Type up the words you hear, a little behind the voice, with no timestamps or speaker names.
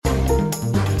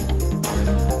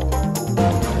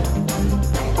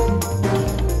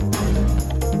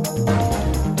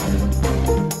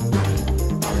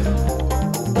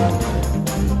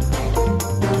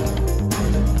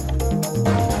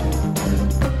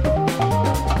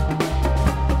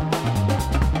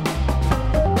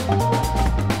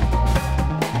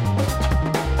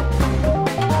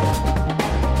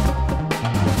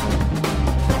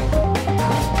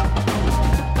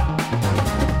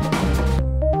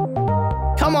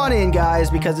Come on in, guys,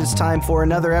 because it's time for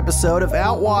another episode of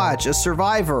Outwatch, a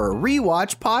Survivor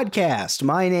rewatch podcast.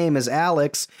 My name is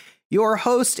Alex, your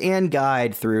host and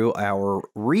guide through our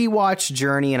rewatch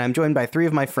journey, and I'm joined by three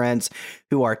of my friends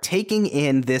who are taking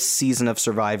in this season of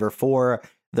Survivor for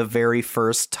the very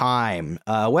first time.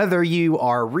 Whether you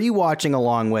are rewatching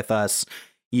along with us,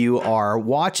 you are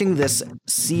watching this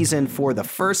season for the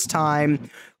first time,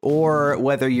 or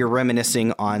whether you're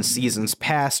reminiscing on seasons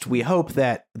past, we hope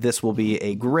that this will be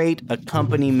a great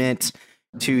accompaniment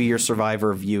to your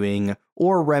Survivor viewing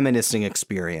or reminiscing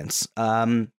experience.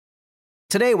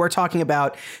 Today, we're talking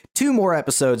about two more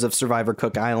episodes of Survivor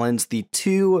Cook Islands, the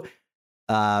two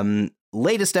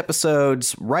latest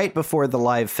episodes right before the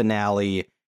live finale,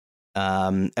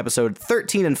 episode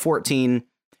 13 and 14,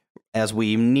 as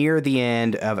we near the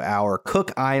end of our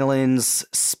Cook Islands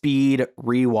speed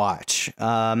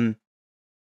rewatch.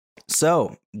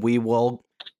 So we will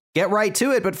get right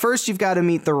to it, but first you've got to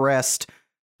meet the rest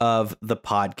of the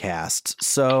podcast.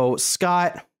 So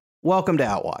Scott, welcome to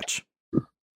Outwatch.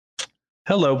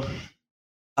 Hello.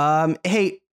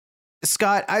 Hey,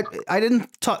 Scott, I didn't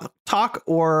talk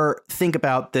or think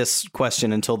about this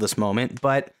question until this moment,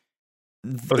 but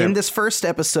in this first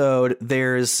episode,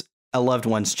 there's a loved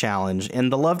one's challenge,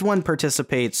 and the loved one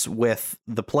participates with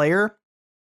the player,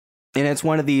 and it's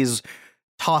one of these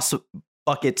toss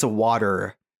buckets of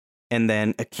water and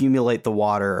then accumulate the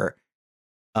water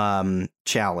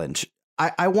challenge.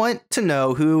 I want to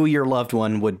know who your loved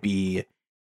one would be,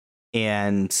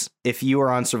 and if you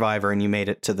were on Survivor and you made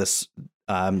it to this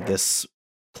this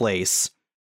place,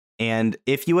 and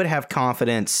if you would have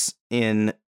confidence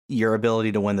in your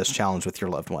ability to win this challenge with your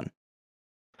loved one.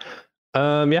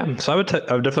 Yeah, so I would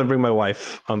definitely bring my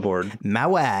wife on board. My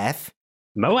wife.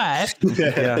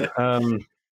 Yeah.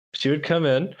 She would come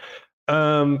in.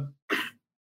 I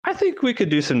think we could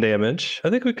do some damage. I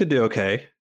think we could do okay.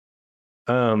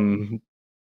 Yeah,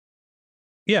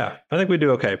 I think we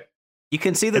do okay. You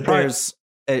can see that there's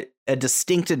a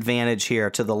distinct advantage here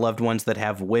to the loved ones that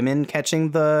have women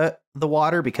catching the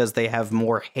water, because they have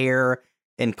more hair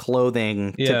and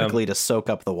clothing typically to soak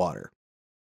up the water.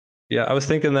 Yeah, I was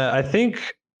thinking that. I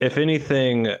think, if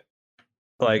anything,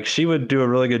 like, she would do a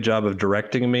really good job of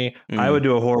directing me. I would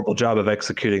do a horrible job of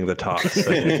executing the toss.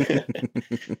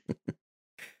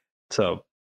 So,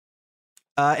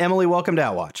 Emily, welcome to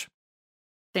Outwatch.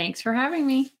 Thanks for having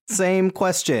me. Same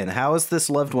question. How is this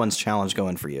loved ones challenge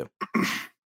going for you?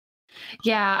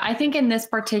 Yeah, I think in this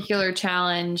particular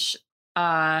challenge,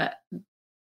 it's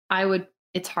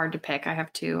hard to pick.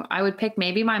 I would pick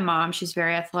maybe my mom. She's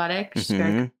very athletic. She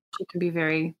can be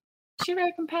very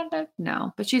competitive?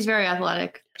 No, but she's very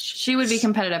athletic. She would be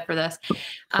competitive for this.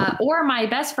 Or my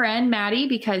best friend, Maddie,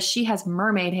 because she has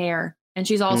mermaid hair and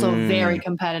she's also very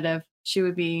competitive.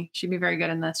 She'd be very good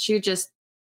in this. She would just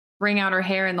wring out her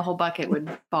hair and the whole bucket would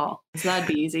fall. So that'd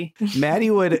be easy.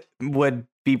 Maddie would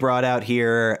be brought out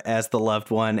here as the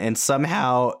loved one, and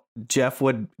somehow Jeff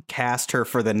would cast her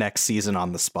for the next season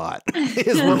on the spot,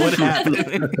 is what would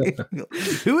happen.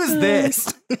 Who is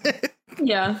this?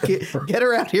 Yeah. Get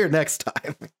her out here next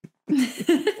time.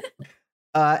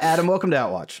 Adam, welcome to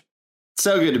Outwatch.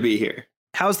 So good to be here.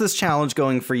 How's this challenge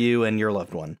going for you and your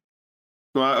loved one?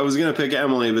 Well, I was going to pick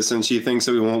Emily, but since she thinks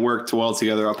that we won't work too well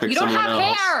together, I'll pick someone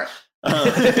else. You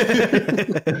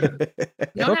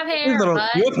don't have hair.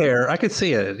 You have hair. I could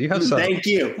see it. You have some. Thank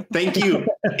you.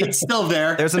 It's still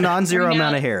there. There's a non-zero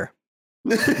amount of hair.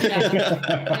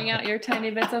 Bring out your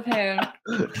tiny bits of hair.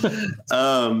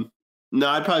 No,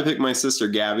 I'd probably pick my sister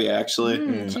Gabby,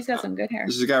 actually. She's got some good hair.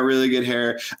 She's got really good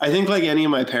hair. I think, like any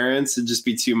of my parents, it'd just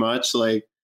be too much. Like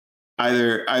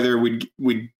either we'd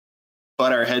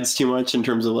butt our heads too much in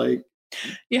terms of like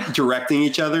directing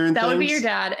each other and that things. Would be your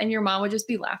dad, and your mom would just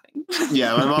be laughing.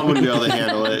 Yeah, my mom wouldn't be able to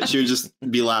handle it. She would just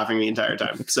be laughing the entire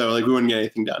time. So like we wouldn't get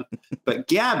anything done. But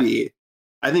Gabby,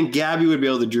 I think Gabby would be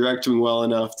able to direct me well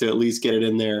enough to at least get it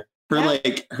in there. Her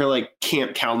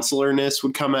camp counselorness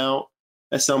would come out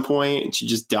at some point, and she'd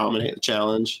just dominate the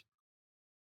challenge.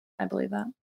 I believe that.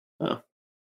 Oh.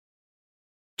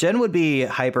 Jen would be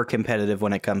hyper competitive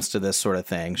when it comes to this sort of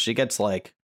thing. She gets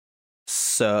not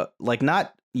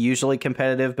usually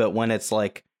competitive, but when it's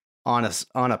like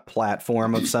on a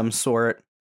platform of some sort.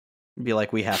 Be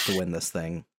like, we have to win this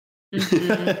thing.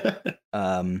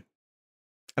 I'm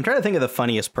trying to think of the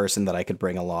funniest person that I could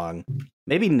bring along.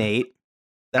 Maybe Nate.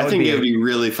 I think it would be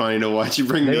really funny to watch you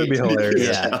bring Nate. It would be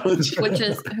hilarious.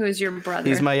 Who's your brother?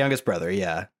 He's my youngest brother.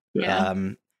 Yeah.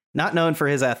 Not known for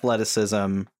his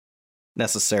athleticism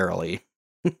necessarily.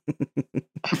 It'd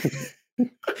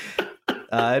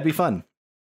be fun.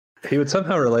 He would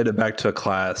somehow relate it back to a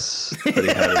class that he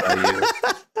had at IU.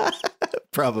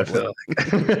 Probably.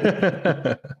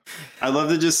 I'd love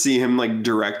to just see him like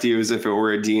direct you as if it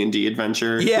were a D&D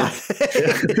adventure. Yeah.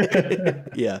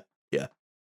 Yeah.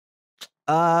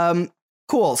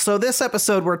 Cool. So this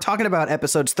episode, we're talking about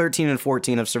episodes 13 and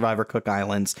 14 of Survivor Cook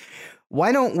Islands.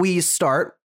 Why don't we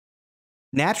start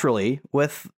naturally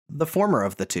with the former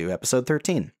of the two, episode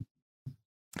 13.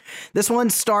 This one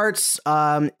starts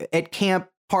at camp.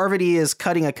 Parvati is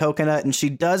cutting a coconut and she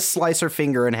does slice her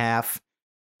finger in half.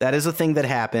 That is a thing that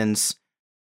happens.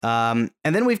 And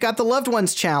then we've got the loved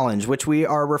ones challenge, which we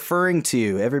are referring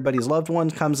to. Everybody's loved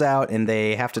one comes out and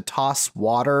they have to toss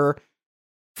water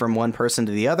from one person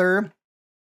to the other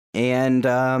and,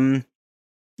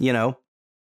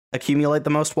 accumulate the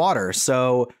most water.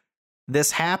 So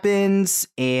this happens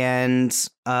and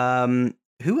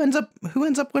who ends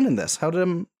up winning this?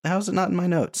 How's it not in my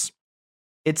notes?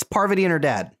 It's Parvati and her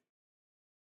dad.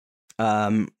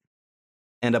 End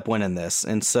up winning this.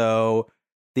 And so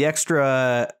the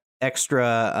extra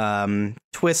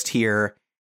twist here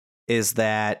is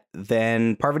that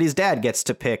then Parvati's dad gets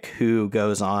to pick who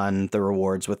goes on the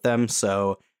rewards with them.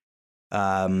 So,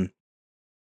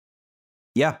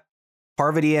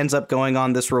 Parvati ends up going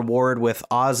on this reward with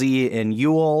Ozzy and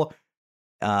Yul.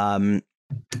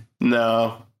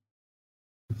 No.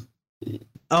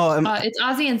 It's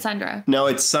Ozzy and Sundra. No,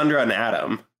 it's Sundra and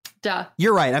Adam. Duh.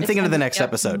 You're right. I'm thinking of the next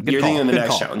episode. Good You're call. thinking of the Good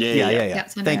next call. challenge. Yeah.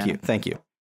 Thank you.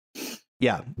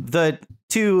 Yeah, the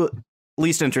two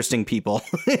least interesting people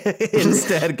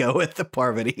instead go with the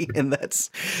Parvati, and that's.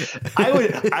 I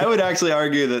would actually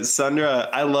argue that Sundra.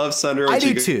 I love Sundra when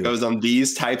she goes on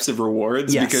these types of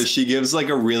rewards because she gives like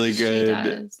a really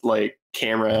good like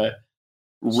camera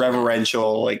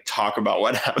reverential like talk about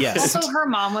what happened. Yes. Also, her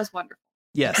mom was wonderful.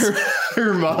 Yes,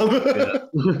 her mom.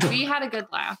 We had a good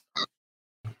laugh.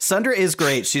 Sundra is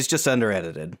great. She's just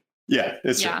under-edited. Yeah,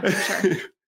 it's true. For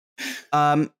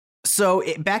sure. So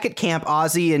back at camp,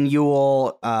 Ozzy and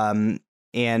Yul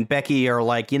and Becky are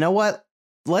like, you know what?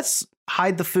 Let's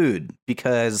hide the food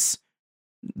because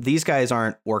these guys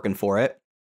aren't working for it.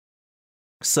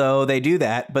 So they do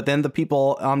that, but then the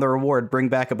people on the reward bring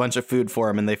back a bunch of food for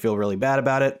them and they feel really bad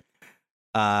about it.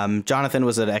 Jonathan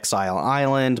was at Exile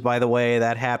Island, by the way,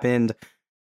 that happened.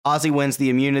 Ozzy wins the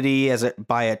immunity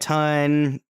by a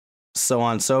ton, so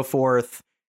on and so forth.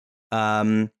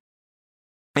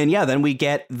 And yeah, then we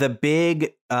get the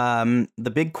big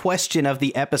question of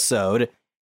the episode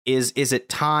is it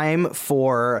time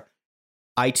for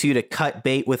I2 to cut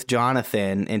bait with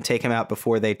Jonathan and take him out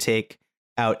before they take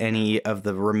out any of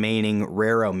the remaining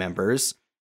Rero members?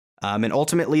 And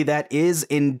ultimately, that is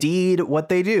indeed what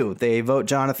they do. They vote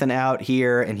Jonathan out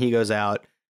here, and he goes out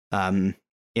in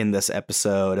this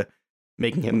episode,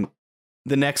 making him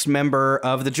the next member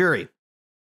of the jury.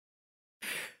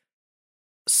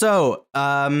 So,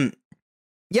 fun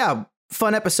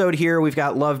episode here. We've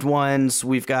got loved ones.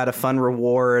 We've got a fun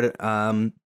reward.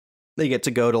 They get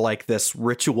to go to like this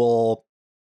ritual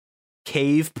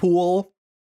cave pool.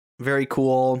 Very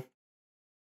cool.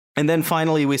 And then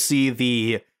finally, we see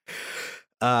the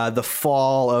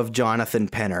fall of Jonathan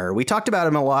Penner. We talked about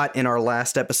him a lot in our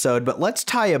last episode, but let's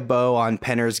tie a bow on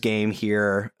Penner's game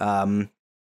here.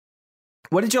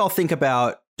 What did y'all think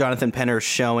about Jonathan Penner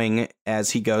showing as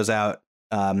he goes out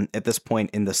at this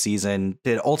point in the season?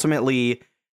 Did ultimately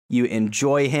you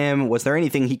enjoy him? Was there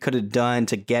anything he could have done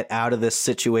to get out of this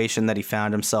situation that he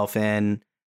found himself in?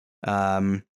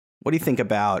 What do you think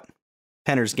about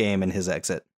Penner's game and his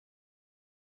exit?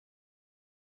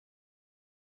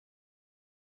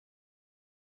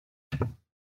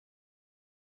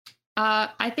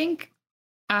 I think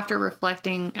after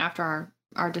reflecting after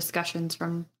our discussions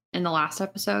from in the last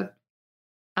episode,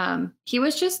 he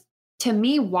was just, to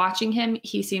me, watching him,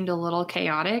 he seemed a little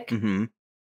chaotic,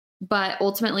 but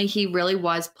ultimately he really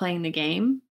was playing the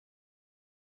game.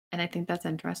 And I think that's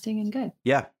interesting and good.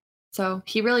 Yeah. So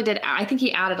he really did. I think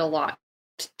he added a lot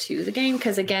to the game.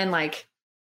 Cause again, like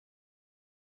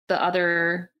the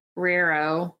other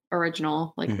Rero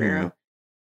original, like Rero,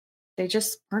 they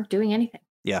just weren't doing anything.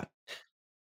 Yeah.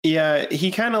 Yeah,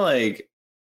 he kind of like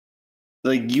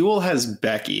Yul has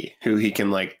Becky, who he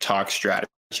can like talk strategy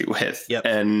with. Yep.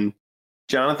 And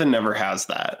Jonathan never has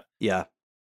that. Yeah.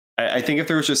 I think if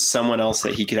there was just someone else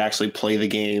that he could actually play the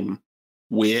game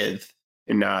with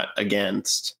and not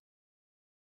against,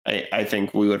 I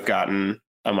think we would have gotten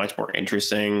a much more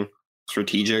interesting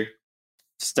strategic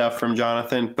stuff from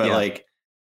Jonathan. But like,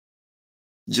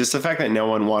 just the fact that no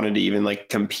one wanted to even like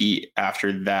compete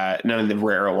after that, none of the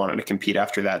Raro wanted to compete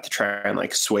after that to try and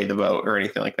like sway the vote or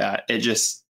anything like that. It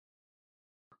just,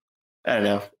 I don't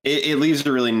know. It leaves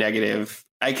a really negative.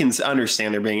 I can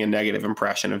understand there being a negative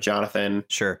impression of Jonathan.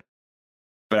 Sure.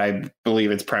 But I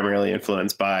believe it's primarily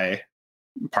influenced by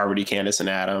Parvati, Candace, and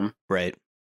Adam. Right.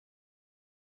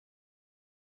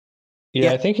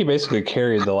 Yeah, I think he basically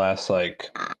carried the last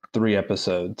like 3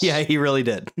 episodes. Yeah, he really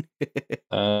did.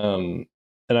 And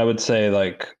I would say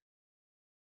like,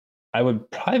 I would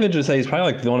probably just say he's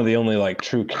probably like one of the only like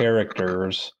true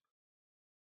characters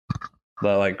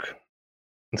that like,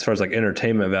 as far as like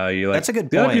entertainment value, like that's a good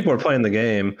point. The other people are playing the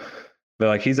game, but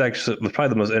like he's actually probably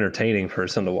the most entertaining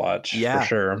person to watch. Yeah, for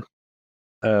sure.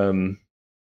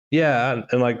 Yeah,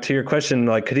 and like to your question,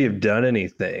 like could he have done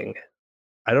anything?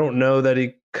 I don't know that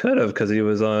he could have because he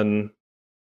was on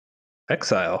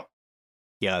exile.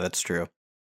 Yeah, that's true.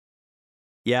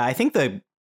 Yeah, I think the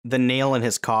nail in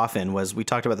his coffin was, we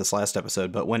talked about this last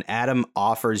episode, but when Adam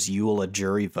offers Yul a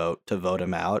jury vote to vote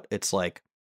him out, it's like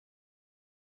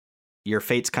your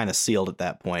fate's kind of sealed at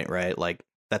that point, right? Like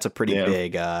that's a pretty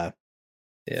big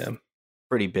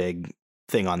pretty big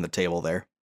thing on the table there.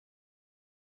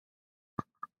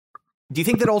 Do you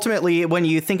think that ultimately, when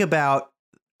you think about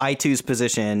I2's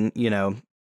position, you know,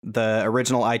 the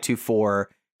original I2-4,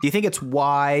 do you think it's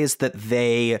wise that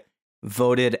they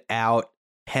voted out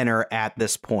Penner at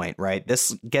this point, right?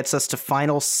 This gets us to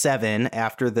final 7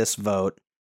 after this vote.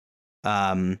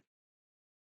 Or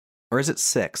is it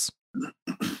 6?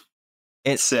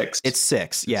 It's 6. It's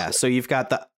 6. Yeah. So you've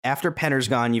got after Penner's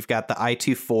gone, you've got the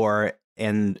I2-4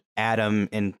 and Adam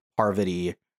and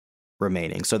Parvati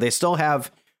remaining. So they still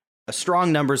have a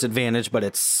strong numbers advantage, but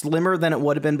it's slimmer than it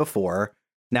would have been before.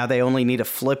 Now they only need to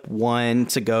flip 1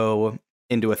 to go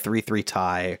into a 3-3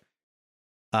 tie.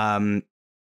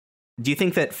 Do you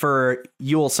think that for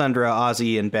Yul, Sundra,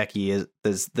 Ozzy, and Becky, is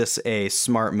this a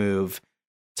smart move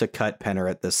to cut Penner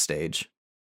at this stage?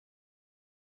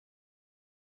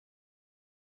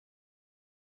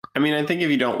 I mean, I think if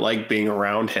you don't like being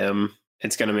around him,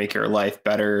 it's going to make your life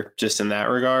better just in that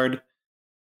regard.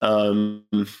 And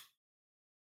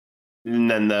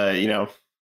then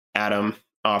Adam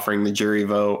offering the jury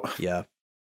vote to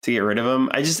get rid of him.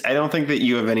 I don't think that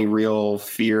you have any real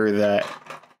fear that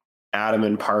Adam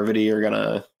and Parvati are going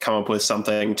to come up with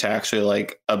something to actually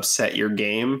like upset your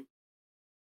game.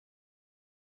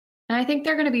 And I think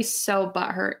they're going to be so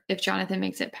butthurt if Jonathan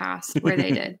makes it past where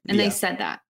they did. And they said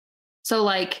that. So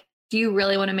like, do you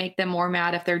really want to make them more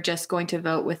mad if they're just going to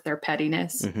vote with their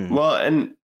pettiness? Mm-hmm. Well,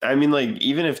 and I mean, like,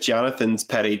 even if Jonathan's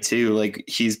petty too, like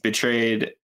he's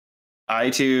betrayed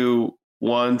I2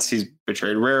 once, he's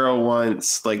betrayed Raro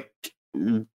once, like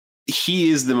he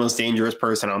is the most dangerous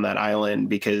person on that island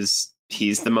because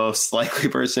he's the most likely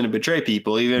person to betray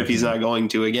people, even if he's not going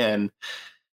to again.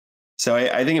 So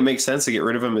I think it makes sense to get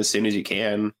rid of him as soon as you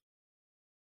can.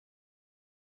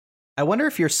 I wonder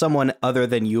if you're someone other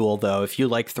than Yul, though, if you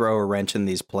like throw a wrench in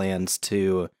these plans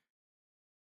to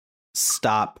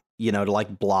stop, to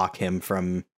like block him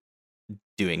from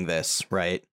doing this,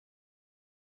 right?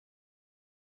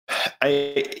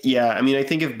 I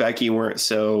think if Becky weren't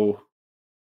so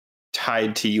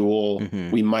tied to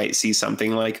Yul, we might see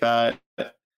something like that.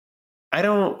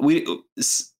 Like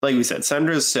we said,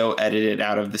 Sundra's so edited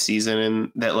out of the season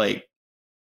and that like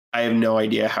I have no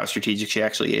idea how strategic she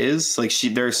actually is. Like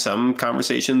there's some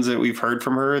conversations that we've heard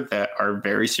from her that are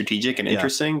very strategic and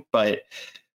interesting, but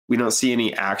we don't see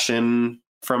any action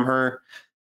from her.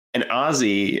 And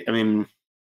Ozzy, I mean,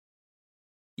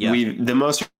 the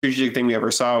most strategic thing we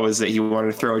ever saw was that he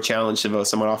wanted to throw a challenge to vote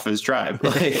someone off of his tribe.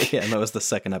 Like, that was the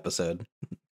second episode.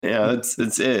 Yeah,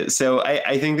 that's it. So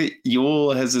I think that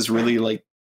Yul has this really like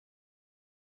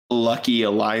lucky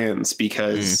alliance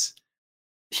because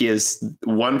he has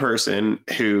one person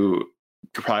who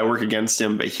could probably work against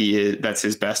him, but that's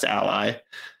his best ally.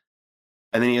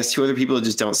 And then he has 2 other people that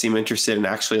just don't seem interested in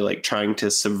actually like trying to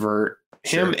subvert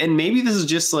him. And maybe this is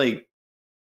just like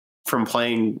from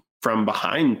playing from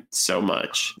behind so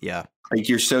much. Yeah. Like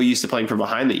you're so used to playing from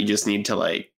behind that you just need to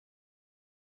like,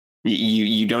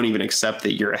 you don't even accept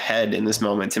that you're ahead in this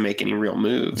moment to make any real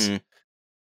moves.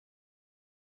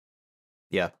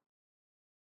 Yeah.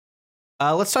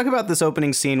 Let's talk about this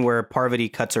opening scene where Parvati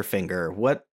cuts her finger.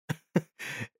 What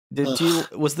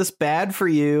was this bad for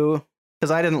you?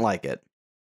 Because I didn't like it.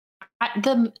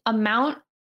 The amount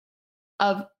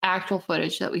of actual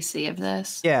footage that we see of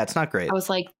this, Yeah, it's not great. I was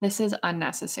like, this is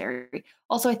unnecessary.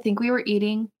 Also, I think we were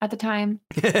eating at the time.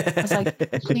 I was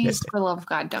like, please, for the love of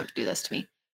God, don't do this to me.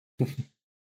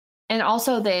 And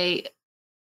also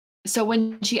so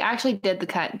when she actually did the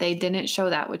cut, they didn't show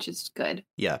that, which is good.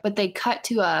 Yeah. But they cut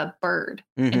to a bird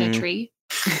in a tree,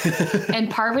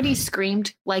 and Parvati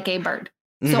screamed like a bird.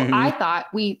 So I thought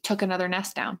we took another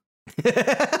nest down.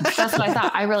 That's what I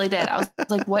thought. I really did. I was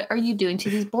like, what are you doing to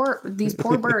these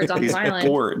poor birds on this island?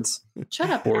 Boards. Shut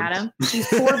up, Boards. Adam. These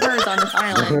poor birds on this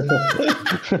island.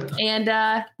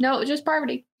 And no, it was just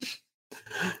Parvati.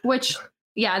 Which,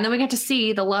 yeah, and then we got to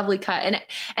see the lovely cut.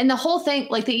 And the whole thing,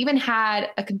 like they even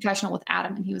had a confessional with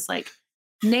Adam, and he was like,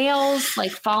 nails,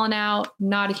 like falling out,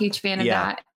 not a huge fan of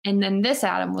that. And then this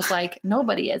Adam was like,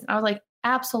 nobody is. And I was like,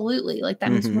 absolutely. Like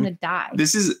that means we're gonna die.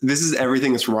 This is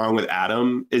everything that's wrong with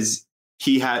Adam. Is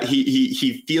he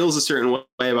feels a certain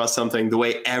way about something the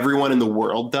way everyone in the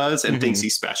world does and thinks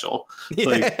he's special.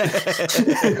 Like,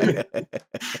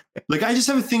 like I just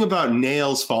have a thing about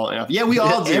nails falling off. Yeah, we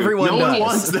all do. Everyone no does. one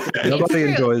wants that. Nobody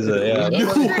enjoys it. Yeah.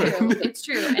 It's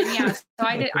true. And yeah, so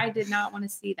I did not want to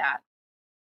see that.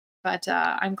 But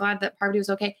I'm glad that Parvati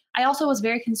was okay. I also was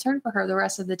very concerned for her the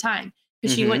rest of the time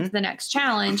because she went to the next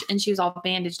challenge and she was all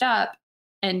bandaged up,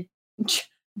 and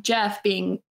Jeff,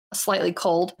 being slightly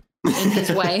cold in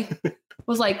his way,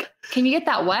 was like, can you get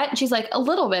that wet? And she's like, a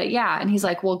little bit, yeah. And he's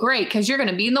like, well, great, because you're going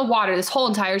to be in the water this whole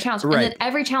entire challenge. Right. And then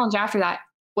every challenge after that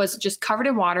was just covered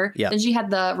in water. Yeah. Then she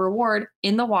had the reward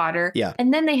in the water. Yeah.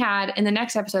 And then they had, in the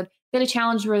next episode, they had a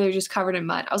challenge where they're just covered in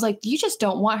mud. I was like, you just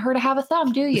don't want her to have a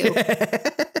thumb, do you?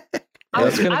 Yeah,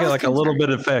 it's going to get like a little bit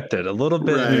affected. A little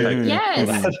bit. Right. Affected.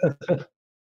 Yes.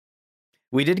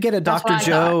 We did get a That's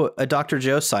Dr.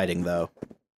 Joe sighting though.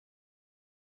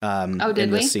 Did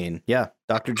in this we? scene. Yeah,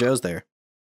 Dr. Joe's there.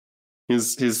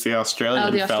 He's the Australian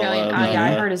Oh, the fella. Australian. Oh, yeah,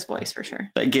 I heard his voice for sure.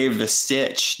 That gave the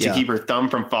stitch to Yeah. keep her thumb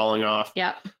from falling off.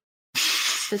 Yep.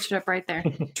 Stitched it up right there.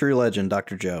 True legend,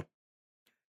 Dr. Joe.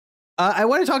 I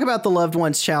want to talk about the Loved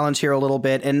Ones challenge here a little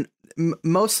bit, and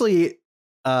mostly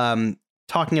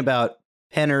talking about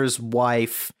Penner's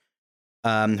wife.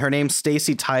 Her name's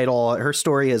Stacy Title. Her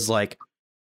story is like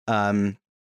gotten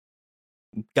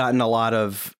a lot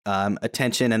of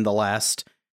attention in the last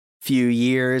few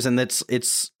years, and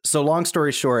it's so long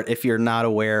story short, if you're not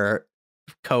aware,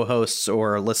 co-hosts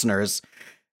or listeners,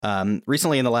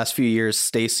 recently in the last few years,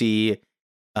 Stacy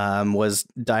was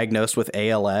diagnosed with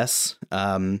ALS,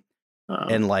 and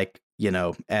like, you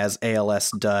know, as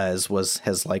ALS does,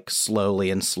 has like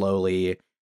slowly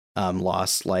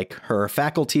lost like her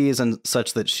faculties and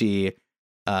such that she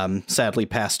sadly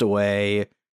passed away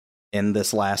in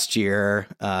this last year.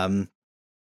 And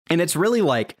it's really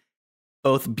like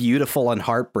both beautiful and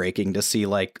heartbreaking to see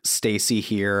like Stacy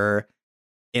here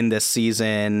in this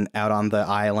season out on the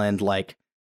island, like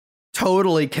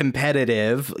totally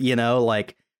competitive, you know,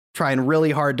 like trying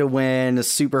really hard to win,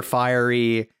 super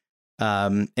fiery.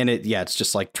 And it's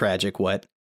just like tragic what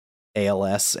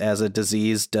ALS as a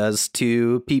disease does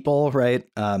to people, right?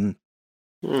 And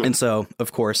so,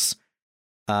 of course,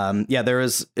 there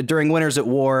was during Winners at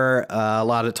War a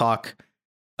lot of talk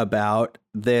about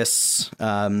this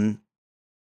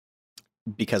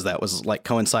because that was like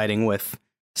coinciding with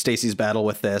Stacy's battle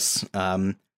with this.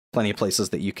 Plenty of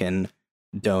places that you can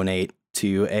donate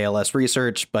to ALS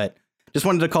research, but just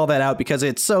wanted to call that out because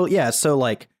it's so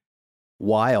like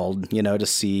wild, you know, to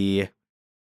see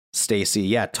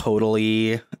Stacy,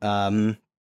 totally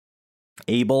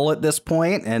able at this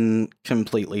point and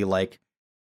completely like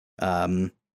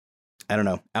I don't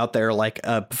know, out there like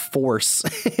a force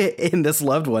in this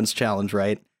Loved Ones challenge,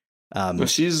 right? Well,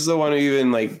 she's the one who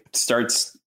even like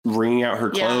starts wringing out her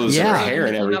clothes and Yeah. her hair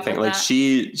and Came up everything. with Like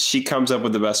that. she comes up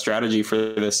with the best strategy for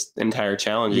this entire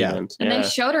challenge Yeah. event. And they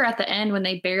showed her at the end when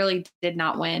they barely did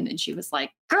not win, and she was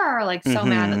like, "Grr!" Like so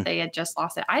mad that they had just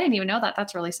lost it. I didn't even know that.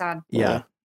 That's really sad. Yeah.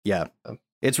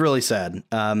 It's really sad.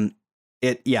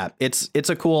 It's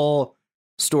a cool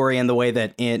story in the way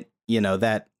that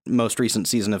that most recent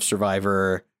season of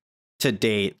Survivor to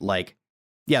date, like,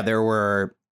 there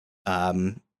were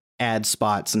ad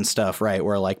spots and stuff, right,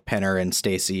 where like Penner and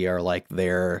Stacy are like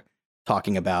they're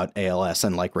talking about ALS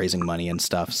and like raising money and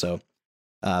stuff. So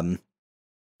cool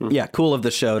of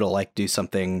the show to like do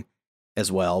something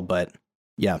as well, but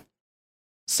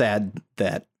sad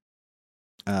that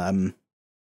of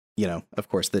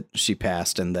course that she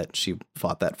passed and that she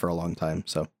fought that for a long time.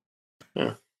 So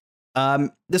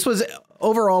this was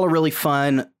overall a really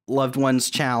fun Loved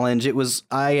Ones challenge. It was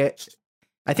I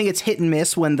think it's hit and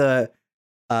miss when the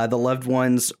The loved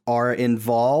ones are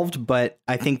involved, but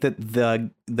I think that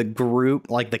the group,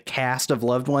 like the cast of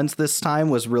loved ones this time,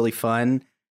 was really fun.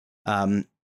 And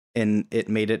it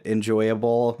made it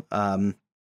enjoyable.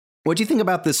 What do you think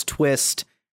about this twist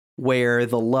where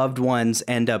the loved ones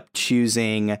end up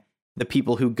choosing the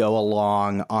people who go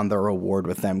along on the reward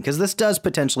with them? Because this does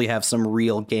potentially have some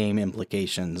real game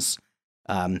implications,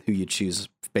 who you choose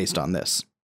based on this.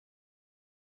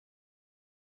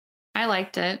 I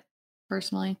liked it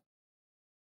personally.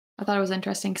 I thought it was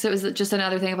interesting because it was just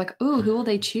another thing of like, ooh, who will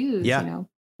they choose? Yeah. You know,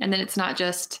 and then it's not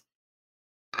just.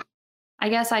 I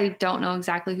guess I don't know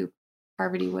exactly who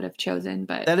Parvati would have chosen,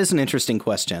 but That is an interesting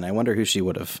question. I wonder who she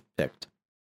would have picked.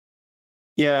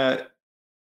 Yeah,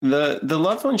 the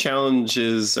loved one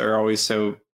challenges are always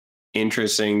so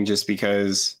interesting just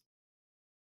because,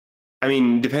 I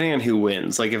mean, depending on who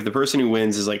wins, like if the person who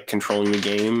wins is like controlling the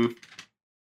game,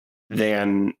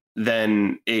 then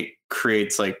it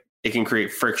creates like, it can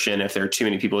create friction if there are too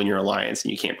many people in your alliance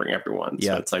and you can't bring everyone.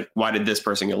 Yeah. So it's like, why did this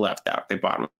person get left out? They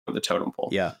bottom of the totem pole.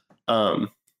 Yeah.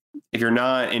 If you're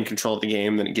not in control of the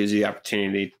game, then it gives you the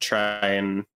opportunity to try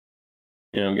and,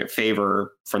 you know, get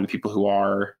favor from the people who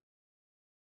are.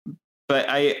 But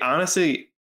I honestly,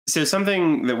 so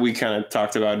something that we kind of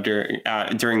talked about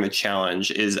during the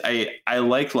challenge is I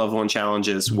like level one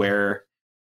challenges where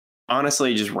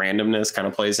honestly just randomness kind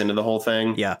of plays into the whole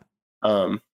thing. Yeah.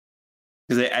 Because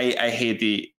I hate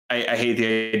the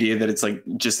idea that it's like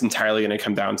just entirely going to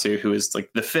come down to who is like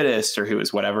the fittest or who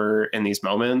is whatever in these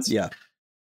moments. Yeah.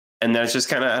 And that's just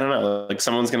kind of, I don't know, like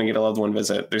someone's going to get a loved one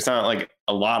visit. There's not like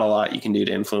a lot you can do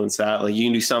to influence that. Like you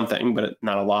can do something, but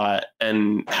not a lot.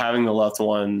 And having the loved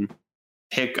one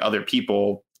pick other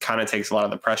people kind of takes a lot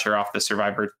of the pressure off the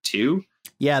survivor too.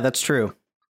 Yeah, that's true.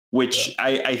 Which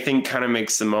I think kind of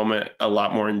makes the moment a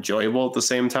lot more enjoyable at the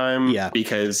same time. Yeah.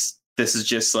 Because this is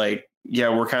just like, yeah,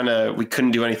 we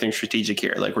couldn't do anything strategic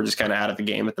here. Like we're just kind of out of the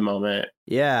game at the moment.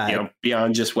 Yeah. You know,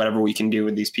 beyond just whatever we can do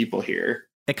with these people here.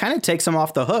 It kind of takes them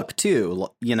off the hook too.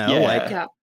 You know, Yeah.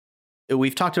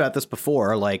 We've talked about this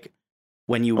before. Like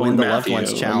when you Oh, win the Matthew, loved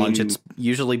ones challenge, I mean- it's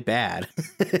usually bad.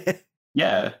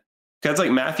 Yeah. Because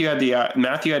like Matthew had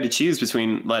to choose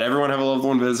between let everyone have a loved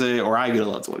one visit or I get a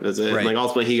loved one visit. Right. Like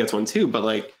ultimately he gets one too. But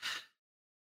like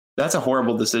that's a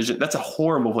horrible decision. That's a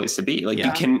horrible place to be. Like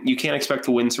Yeah. you can't expect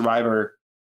to win Survivor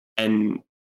and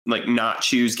like not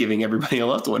choose giving everybody a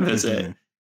loved one visit Mhm.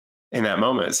 in that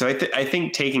moment. So I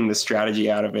think taking the strategy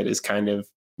out of it is kind of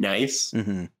nice.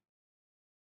 Mm-hmm.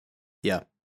 Yeah.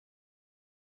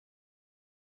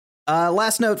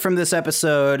 Last note from this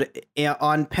episode: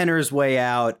 on Penner's way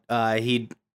out, he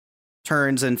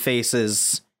turns and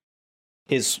faces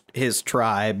his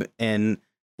tribe and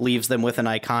leaves them with an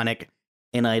iconic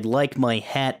 "and I'd like my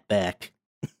hat back."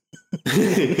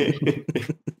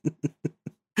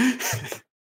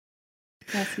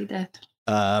 yes, he did.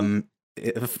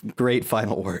 Great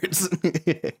final words.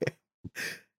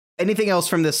 Anything else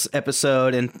from this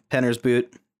episode in Penner's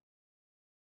boot?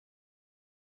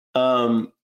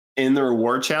 In the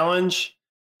reward challenge,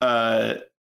 right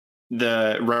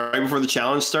before the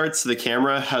challenge starts, the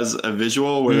camera has a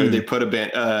visual where they put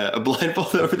a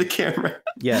blindfold over the camera.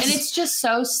 Yes. And it's just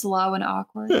so slow and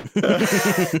awkward. I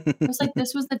was like,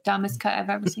 this was the dumbest cut I've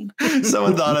ever seen.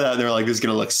 Someone thought of that and they were like, this is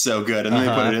going to look so good. And then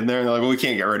they put it in there and they're like, well, we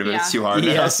can't get rid of it. It's too hard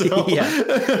now. So.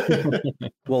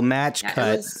 Well, match Yeah,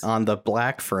 cut was- on the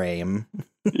black frame.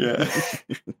 Yeah.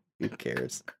 Who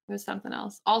cares? It was something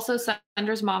else. Also,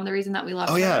 Sunder's mom, the reason that we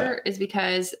loved Oh, yeah. her is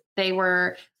because they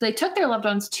took their loved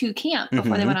ones to camp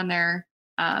before they Mhm. went on their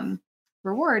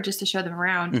reward just to show them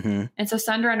around. Mm-hmm. And so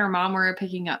Sunder and her mom were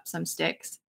picking up some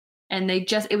sticks and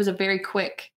it was a very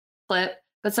quick clip.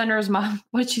 But Sunder's mom,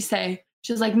 what'd she say?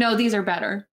 She was like, no, these are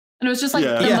better. And it was just like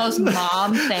Yeah. the Yeah. most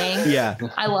mom thing. Yeah.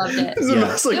 I loved it. It's the Yeah.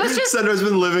 most, like, It was just- Sandra's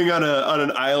been living on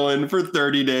an island for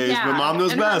 30 days, but mom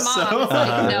knows and her best. mom So. was like,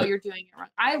 Uh-huh. no, you're doing it wrong.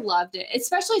 I loved it.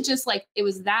 Especially just like it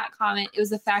was that comment. It was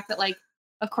the fact that like,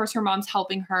 of course, her mom's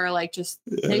helping her. Like just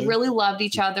they really loved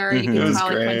each other. You Mhm. can It was tell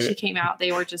like, when great. she came out,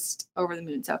 they were just over the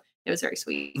moon. So it was very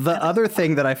sweet. The other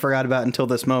thing that I forgot about until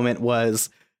this moment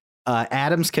was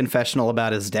Adam's confessional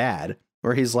about his dad,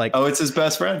 where he's like, Oh, it's his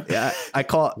best friend. yeah,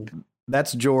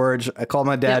 that's George. I call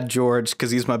my dad George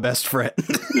because he's my best friend.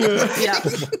 Yeah.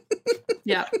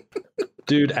 Yeah.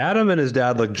 Dude, Adam and his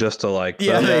dad look just alike.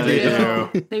 Yeah, though. they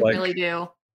do. They Like- really do.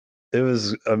 It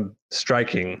was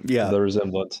striking, Yeah. the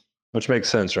resemblance, which makes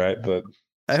sense, right? But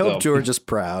I hope Still. George is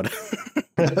proud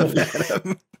of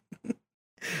Adam.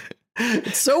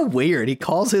 It's so weird. He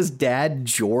calls his dad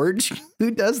George.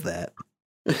 Who does that?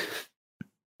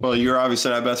 Well, you're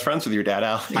obviously not best friends with your dad,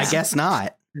 Alex. I guess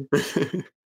not.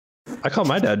 I call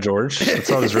my dad George. That's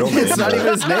not his real name. It's not but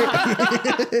even his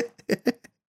name.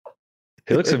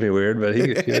 He looks at me weird, but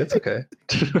it's okay.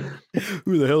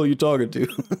 Who the hell are you talking to?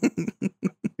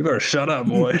 You better shut up,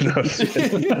 boy. No, I'm just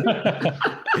kidding.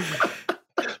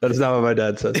 That is not what my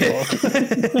dad says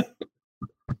at all.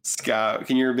 Scott,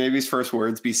 can your baby's first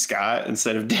words be Scott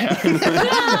instead of Dad?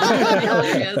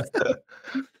 Hilarious.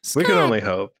 We can only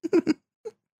hope.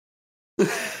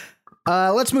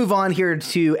 Let's move on here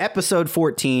to episode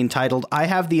 14, titled "I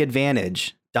Have the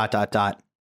Advantage." ...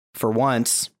 For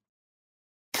once.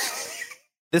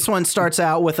 This one starts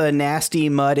out with a nasty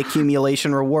mud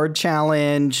accumulation reward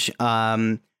challenge.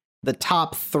 The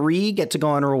top 3 get to go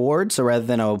on reward. So rather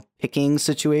than a picking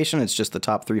situation, it's just the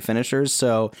top 3 finishers.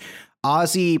 So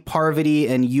Ozzy, Parvati,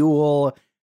 and Yule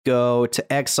go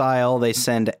to exile. They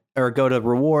go to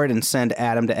reward and send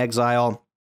Adam to exile.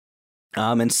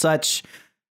 And such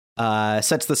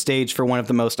sets the stage for one of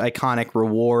the most iconic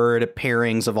reward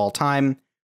pairings of all time.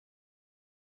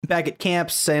 Back at camp,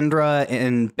 Sandra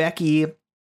and Becky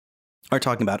are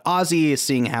talking about Ozzy,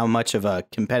 seeing how much of a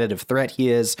competitive threat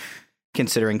he is,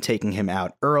 considering taking him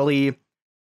out early.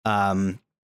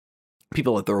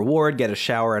 People at the reward get a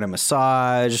shower and a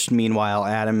massage. Meanwhile,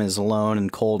 Adam is alone and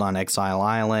cold on Exile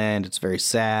Island. It's very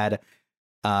sad.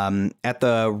 At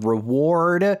the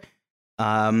reward,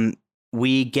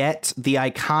 we get the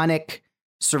iconic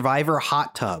Survivor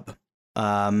hot tub.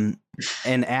 And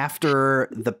after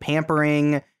the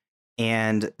pampering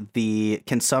and the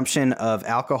consumption of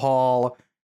alcohol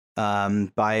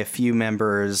by a few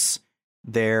members,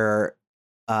 there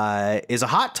is a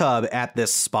hot tub at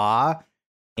this spa,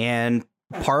 and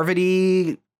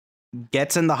Parvati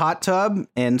gets in the hot tub,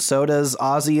 and so does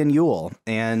Ozzy and Yule,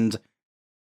 and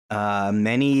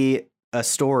many a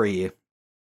story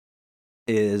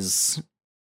is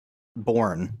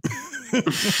born.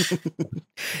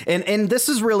 and this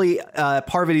is really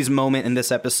Parvati's moment in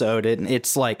this episode, and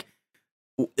it's like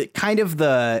kind of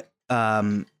the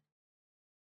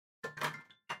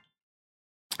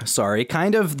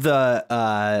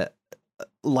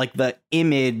like the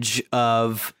image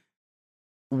of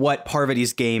what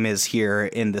Parvati's game is here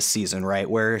in this season, right?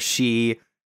 Where she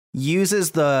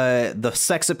uses the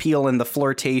sex appeal and the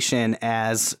flirtation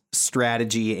as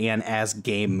strategy and as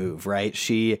game move, right?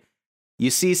 You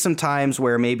see some times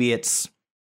where maybe it's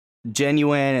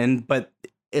genuine, but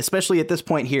especially at this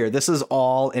point here, this is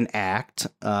all an act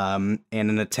and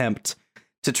an attempt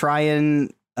to try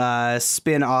and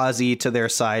spin Ozzy to their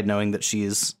side, knowing that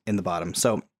she's in the bottom.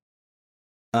 So,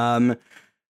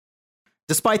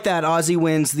 despite that, Ozzy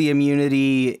wins the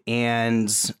immunity, and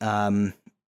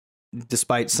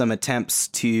despite some attempts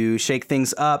to shake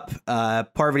things up,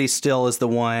 Parvati still is the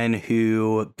one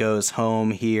who goes home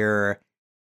here.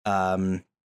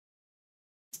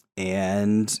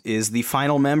 And is the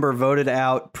final member voted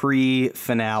out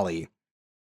pre-finale.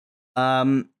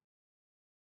 Yeah,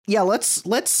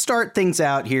 let's start things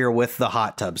out here with the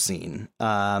hot tub scene.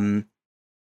 I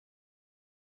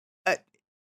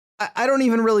don't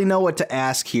even really know what to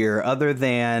ask here, other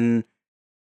than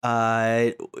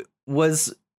what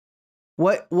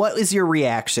is your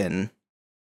reaction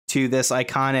to this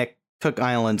iconic Cook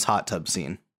Islands hot tub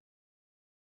scene?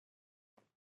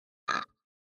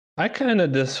 I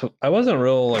wasn't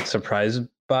real surprised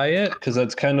by it, because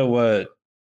that's kind of what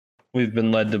we've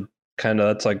been led to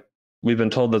we've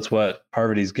been told that's what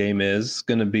Parvati's game is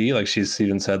going to be. Like, she's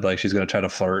even said she's going to try to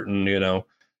flirt, and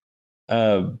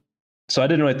so I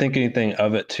didn't really think anything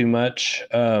of it too much.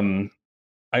 I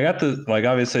got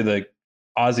obviously the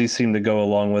Ozzy seemed to go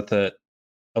along with it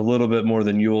a little bit more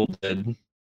than Yule did.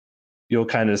 Yule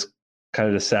kind of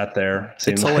just sat there.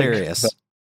 It's hilarious.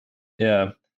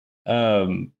 Yeah.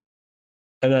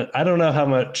 And then I don't know how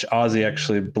much Ozzy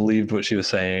actually believed what she was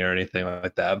saying or anything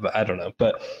like that, but I don't know.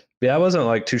 But yeah, I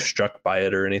wasn't too struck by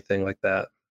it or anything like that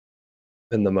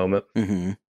in the moment.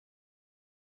 Mm-hmm.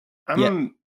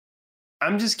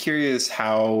 I'm just curious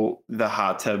how the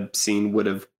hot tub scene would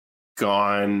have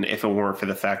gone if it weren't for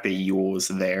the fact that Yule was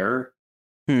there.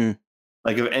 If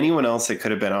anyone else that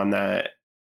could have been on that,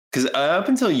 because up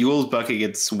until Yule's bucket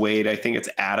gets weighed, I think it's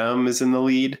Adam is in the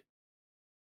lead.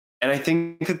 And I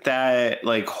think that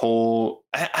whole,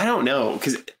 I don't know,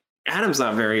 because Adam's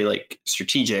not very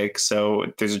strategic. So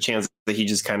there's a chance that he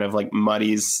just kind of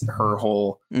muddies her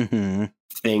whole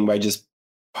thing by just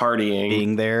partying.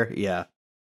 Being there. Yeah.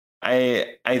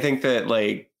 I think that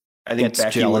I think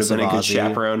Becky would have been a good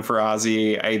chaperone for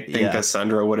Ozzy. I think that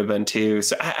Sandra would have been too.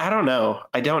 So I don't know.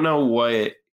 I don't know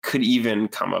what could even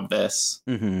come of this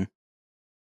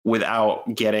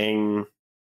without getting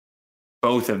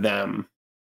both of them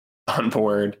on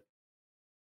board.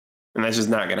 and that's just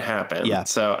not going to happen. Yeah.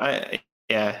 So I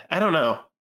don't know.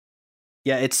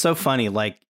 Yeah, it's so funny.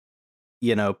 Like,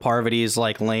 you know, Parvati's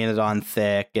like laying it on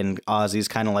thick, and Ozzy's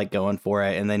kind of like going for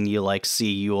it, and then you like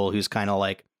see Yul, who's kind of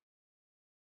like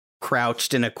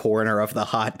crouched in a corner of the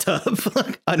hot tub,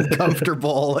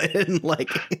 uncomfortable and like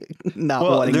not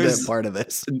wanting to be part of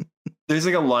this. There's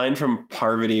like a line from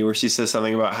Parvati where she says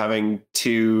something about having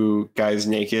two guys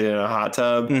naked in a hot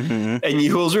tub, and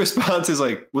Yul's response is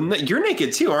like, "Well, you're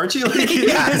naked too, aren't you?" Like,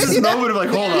 there's this moment of like,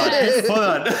 hold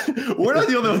on, we're not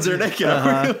the only ones that are naked.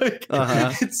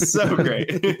 It's so great.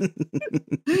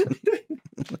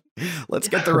 Let's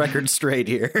get the record straight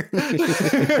here.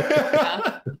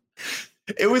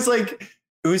 It was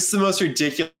the most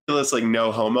ridiculous, like,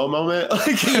 no homo moment.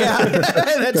 Like, yeah,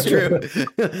 that's true.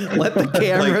 Let the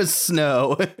cameras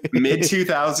snow. Mid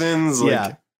 2000s,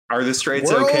 like, are the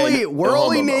straights okay? We're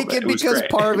only naked because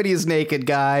Parvati is naked,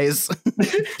 guys.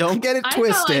 Don't get it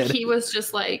twisted. I felt like he was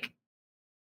just like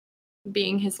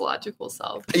being his logical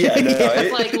self. Yeah, no,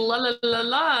 like la la la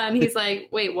la, and he's like,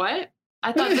 wait, what?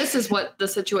 I thought this is what the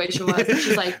situation was. And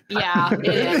she's like, yeah, it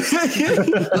is.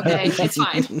 Okay, it's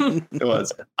fine. It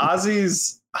was.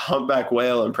 Ozzy's humpback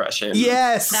whale impression.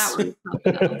 Yes. That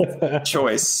was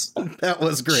choice. That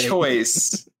was great.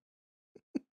 Choice.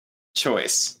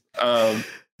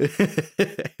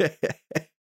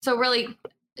 So really,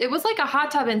 it was like a hot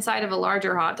tub inside of a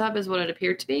larger hot tub is what it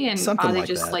appeared to be. And something Ozzy like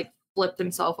just that. like flipped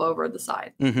himself over the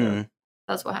side. Mm-hmm.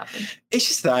 That's what happened. It's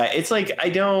just that. It's like,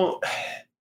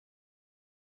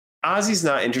 Ozzy's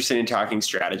not interested in talking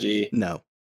strategy. No.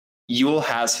 Yul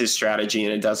has his strategy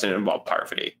and it doesn't involve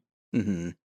Parvati. Mm-hmm.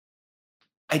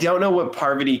 I don't know what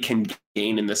Parvati can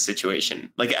gain in this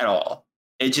situation, like, at all.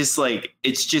 It just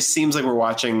seems like we're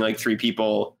watching like three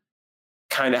people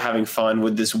kind of having fun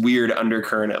with this weird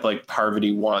undercurrent of like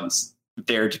Parvati wants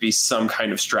there to be some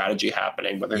kind of strategy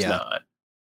happening, but there's not.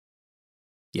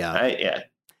 Yeah.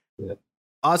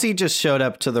 Ozzy just showed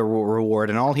up to the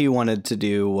reward, and all he wanted to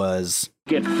do was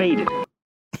get faded.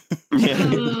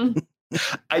 Yeah.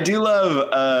 I do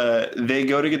love they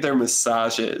go to get their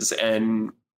massages,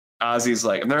 and Ozzy's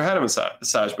like, I've never had a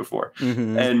massage before.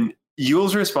 Mm-hmm. And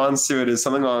Yul's response to it is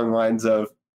something along the lines of,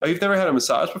 oh, you've never had a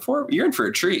massage before? You're in for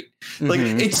a treat. Mm-hmm. Like,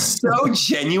 it's so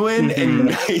genuine and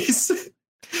nice.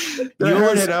 I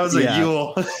heard it, I was like,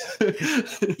 Yul.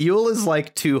 Yul is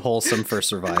like too wholesome for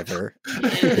Survivor.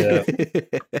 Yeah.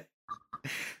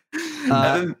 And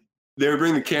then they would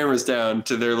bring the cameras down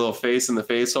to their little face in the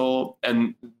face hole,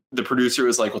 and the producer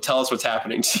was like, well, tell us what's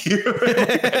happening to you.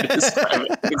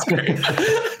 It's great.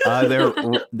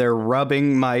 They're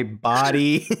rubbing my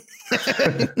body.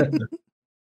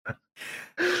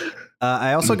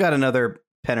 I also got another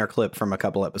Penner clip from a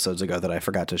couple episodes ago that I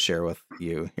forgot to share with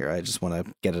you here. I just want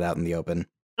to get it out in the open.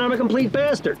 I'm a complete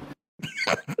bastard.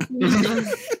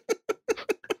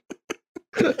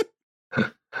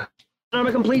 I'm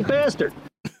a complete bastard.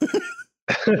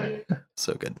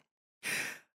 So good.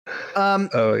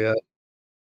 Oh yeah.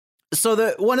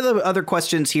 So one of the other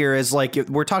questions here is like,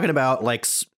 we're talking about like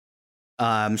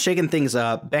shaking things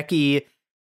up. Becky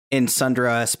and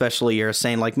Sundra especially are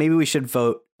saying like, maybe we should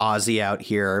vote Ozzy out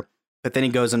here, but then he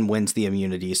goes and wins the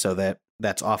immunity, so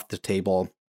that's off the table.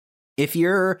 If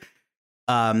you're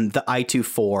the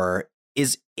I-24,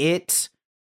 is it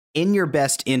in your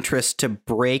best interest to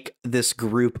break this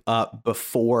group up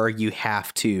before you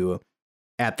have to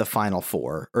at the final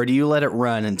four, or do you let it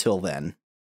run until then?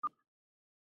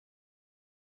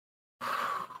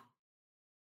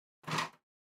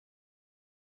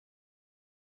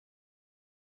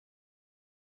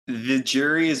 The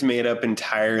jury is made up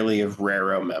entirely of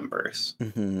Raro members.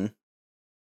 Mm-hmm.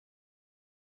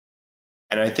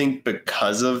 And I think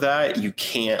because of that, you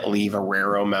can't leave a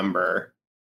Raro member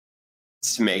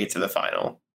to make it to the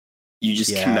final. You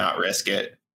just cannot risk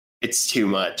it. It's too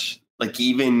much. Like,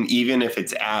 even if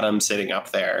it's Adam sitting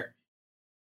up there,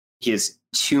 he has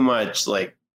too much,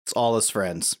 like, it's all his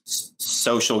friends.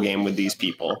 Social game with these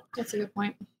people. That's a good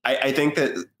point. I think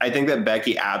that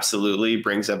Becky absolutely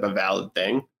brings up a valid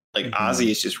thing. Like, Ozzy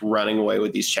is just running away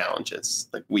with these challenges.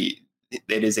 Like,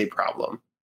 it is a problem.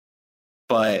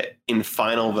 But in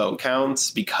final vote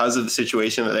counts, because of the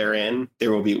situation that they're in,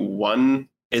 there will be one.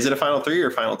 Is it a final three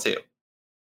or final two?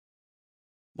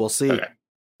 We'll see. Okay.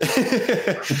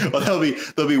 Well,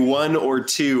 there'll be one or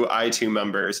two I2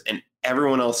 members, and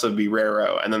everyone else will be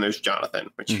Raro, and then there's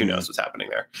Jonathan, which who knows what's happening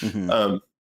there. Mm-hmm.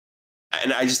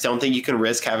 And I just don't think you can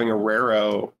risk having a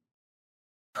Raro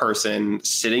person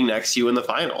sitting next to you in the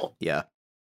final. Yeah,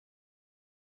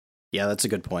 that's a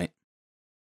good point.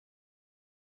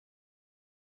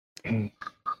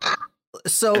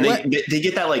 So And they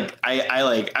get that like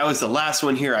I was the last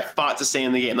one here. I fought to stay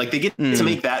in the game. Like they get to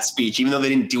make that speech, even though they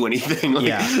didn't do anything. Like,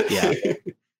 yeah.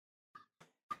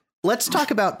 Let's talk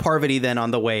about Parvati then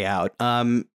on the way out.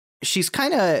 She's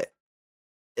kind of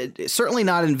certainly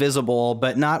not invisible,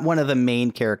 but not one of the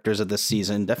main characters of this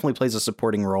season. Definitely plays a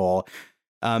supporting role.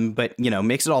 But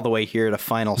makes it all the way here to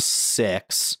final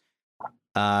 6.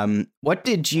 What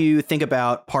did you think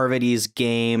about Parvati's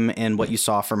game and what you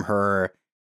saw from her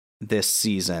this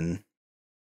season?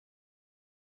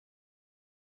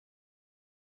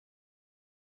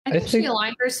 I think she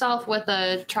aligned herself with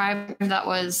a tribe that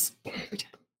was.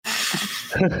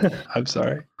 I'm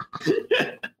sorry.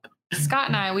 Scott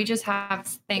and I, we just have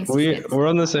things. We're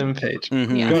on the same page.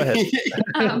 Mm-hmm. Yeah. Go ahead.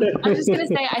 I'm just gonna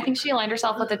say, I think she aligned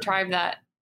herself with a tribe that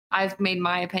I've made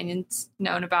my opinions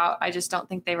known about. I just don't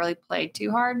think they really played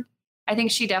too hard. I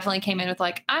think she definitely came in with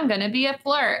like, I'm gonna be a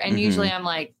flirt, and usually I'm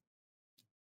like,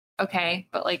 okay,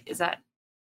 but like, is that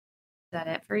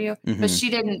it for you? But she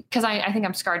didn't, because I think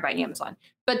I'm scarred by Amazon.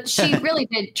 But she really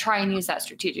did try and use that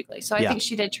strategically. So I think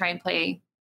she did try and play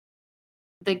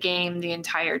the game the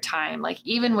entire time. Like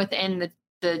even within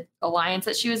the alliance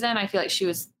that she was in, I feel like she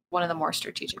was one of the more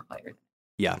strategic players.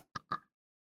 Yeah.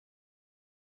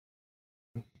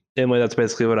 Emily, that's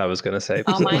basically what I was going to say.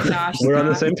 Oh my gosh. We're on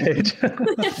the same page.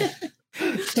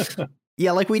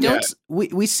 Yeah, like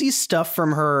we see stuff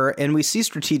from her, and we see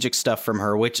strategic stuff from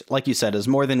her, which, like you said, is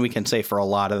more than we can say for a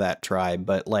lot of that tribe.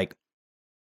 But like,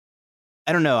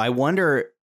 I don't know. I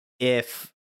wonder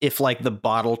if like the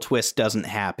bottle twist doesn't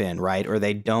happen, right? Or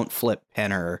they don't flip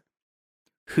Penner,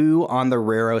 who on the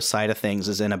Rero side of things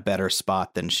is in a better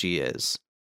spot than she is?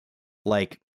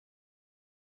 Like,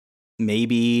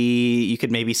 maybe you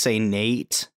could maybe say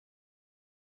Nate.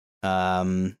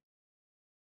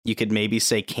 You could maybe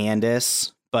say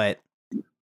Candace, but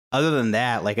other than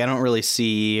that, like, I don't really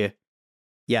see,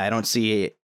 I don't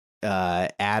see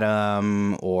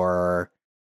Adam or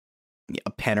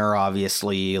Penner,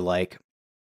 obviously, like,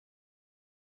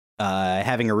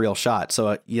 having a real shot.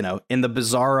 So, in the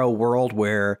bizarro world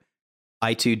where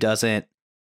I2 doesn't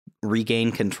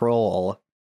regain control,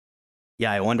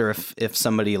 I wonder if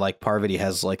somebody like Parvati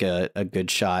has like a good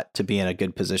shot to be in a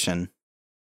good position.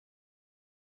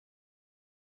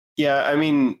 Yeah, I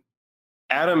mean,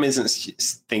 Adam isn't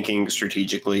thinking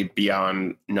strategically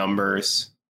beyond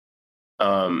numbers.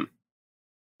 And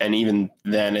even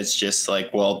then, it's just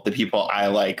like, well, the people I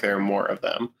like, there are more of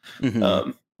them.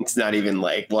 Mm-hmm. It's not even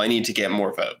like, well, I need to get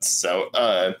more votes. So,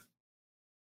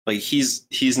 like,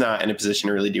 he's not in a position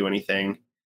to really do anything.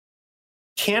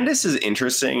 Candace is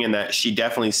interesting in that she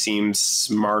definitely seems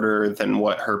smarter than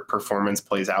what her performance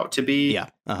plays out to be. Yeah.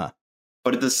 Uh-huh.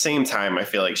 But at the same time, I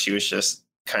feel like she was just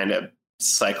kind of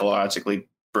psychologically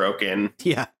broken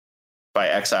by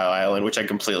Exile Island, which I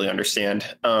completely understand.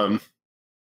 It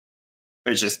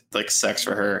just like sucks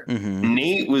for her. Mm-hmm.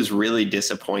 Nate was really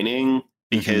disappointing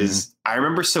because I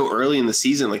remember so early in the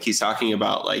season, like he's talking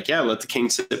about like, yeah, let the king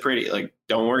sit pretty. Like,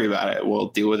 don't worry about it. We'll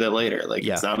deal with it later. Like,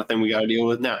 it's not a thing we got to deal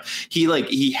with now.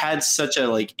 He had such a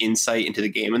like insight into the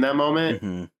game in that moment,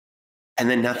 and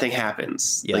then nothing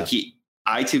happens. Yeah. Like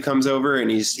I2 comes over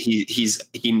and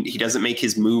he doesn't make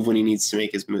his move when he needs to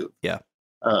make his move. Yeah.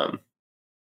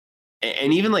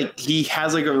 And even like he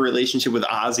has like a relationship with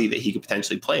Ozzy that he could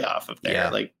potentially play off of there. Yeah.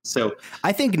 Like, so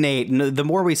I think Nate, the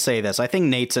more we say this, I think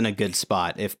Nate's in a good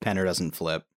spot if Penner doesn't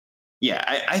flip. Yeah,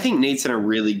 I think Nate's in a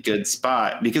really good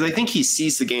spot because I think he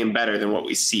sees the game better than what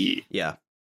we see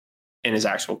in his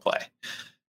actual play.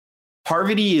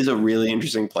 Parvati is a really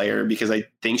interesting player because I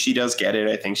think she does get it.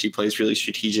 I think she plays really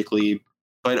strategically,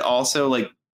 but also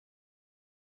like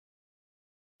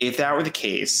if that were the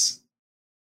case,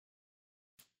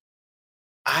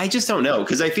 I just don't know,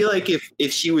 because I feel like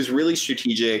if she was really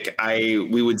strategic,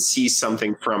 we would see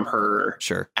something from her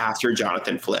after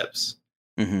Jonathan flips.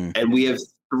 Mm-hmm. And we have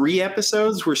 3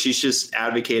 episodes where she's just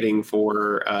advocating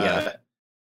for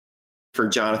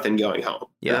Jonathan going home.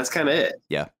 Yeah, and that's kind of it.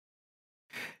 Yeah.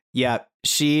 Yeah,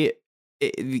 she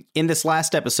in this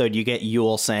last episode, you get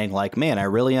Yul saying like, "Man, I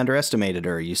really underestimated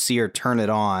her." You see her turn it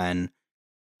on,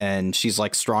 and she's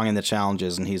like strong in the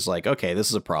challenges, and he's like, "Okay, this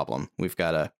is a problem. We've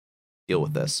got to deal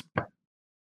with this."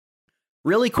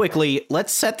 Really quickly,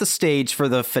 let's set the stage for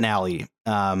the finale.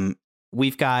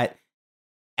 We've got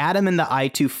Adam in the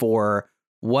I-24.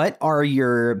 What are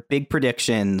your big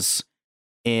predictions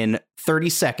in 30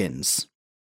 seconds?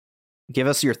 Give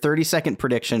us your 30-second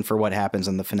prediction for what happens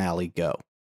in the finale. Go.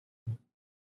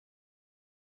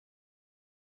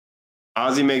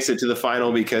 Ozzy makes it to the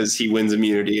final because he wins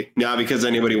immunity, not because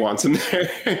anybody wants him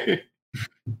there.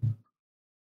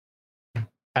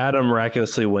 Adam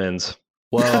miraculously wins.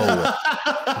 Whoa.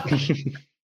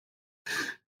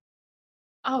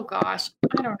 Oh gosh,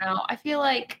 I don't know. I feel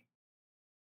like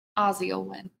Ozzy will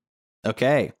win.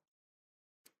 Okay.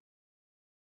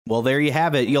 Well, there you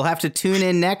have it. You'll have to tune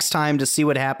in next time to see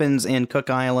what happens in Cook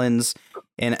Islands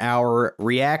and our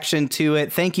reaction to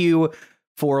it. Thank you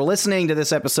for listening to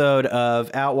this episode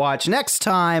of Outwatch. Next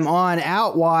time on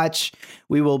Outwatch,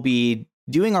 we will be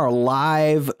doing our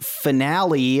live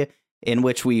finale, in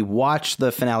which we watch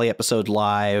the finale episode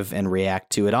live and react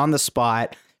to it on the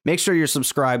spot. Make sure you're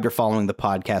subscribed or following the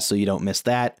podcast so you don't miss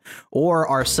that, or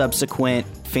our subsequent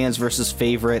Fans vs.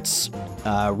 Favorites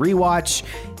rewatch.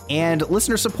 And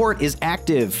listener support is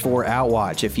active for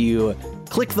Outwatch. If you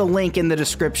click the link in the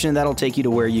description, that'll take you to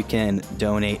where you can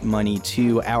donate money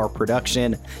to our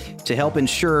production to help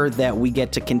ensure that we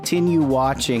get to continue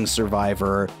watching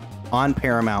Survivor on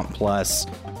Paramount Plus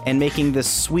and making this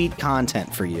sweet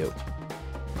content for you.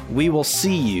 We will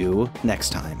see you next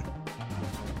time.